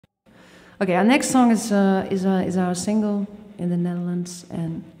Okay, our next song is our single in the Netherlands,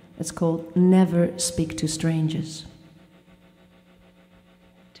 and it's called Never Speak to Strangers.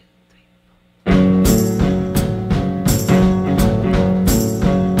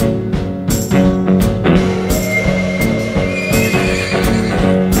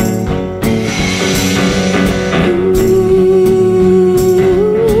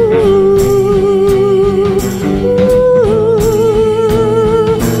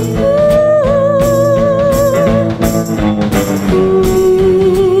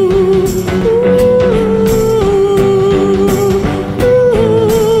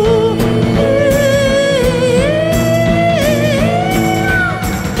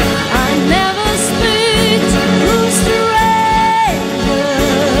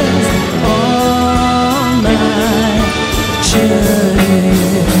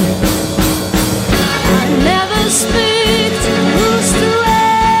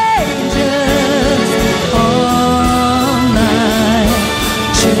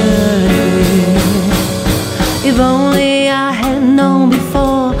 If only I had known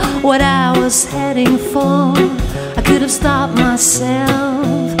before what I was heading for, I could have stopped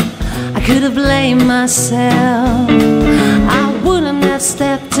myself, I could have blamed myself. I wouldn't have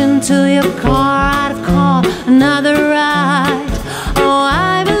stepped into your car, I'd have called another ride. Oh,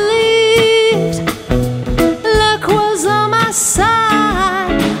 I believed luck was on my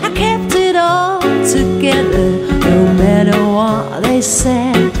side. I kept it all together, no matter what they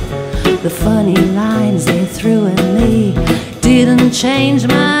said. The funny lines they threw at me didn't change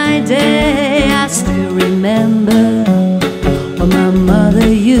my day. I still remember what my mother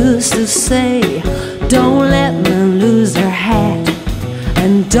used to say: don't let them lose their head,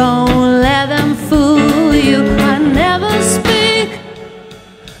 and don't let them fool you. I never speak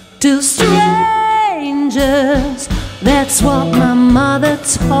to strangers. That's what my mother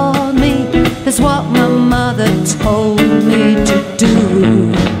taught me. That's what my mother told me to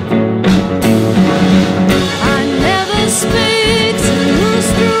do. Speak to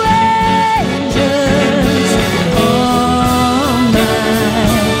strangers on my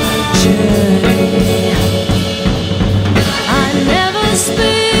journey. I never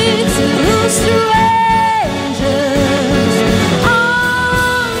speak to strangers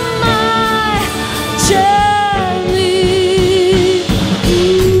on my journey.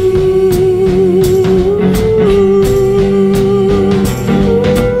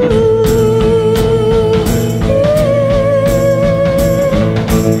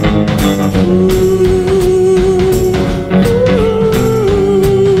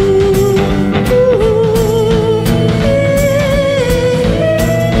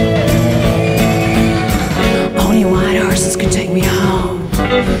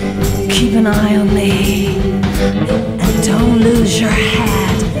 Keep an eye on me, and don't lose your head.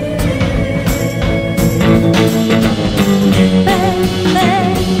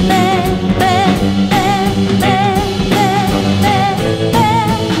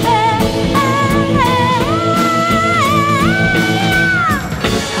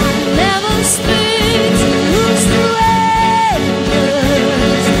 I never speak to strangers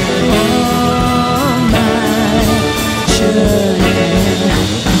on my journey.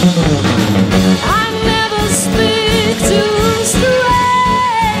 I never speak to strangers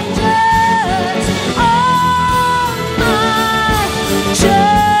on my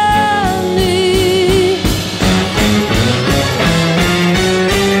journey.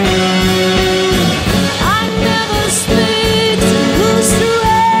 I never speak to strangers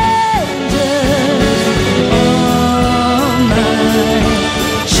on my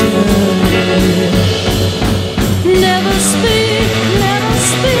journey. Never speak, never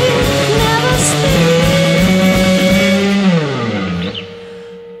speak, never speak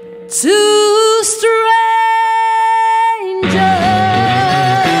to strangers.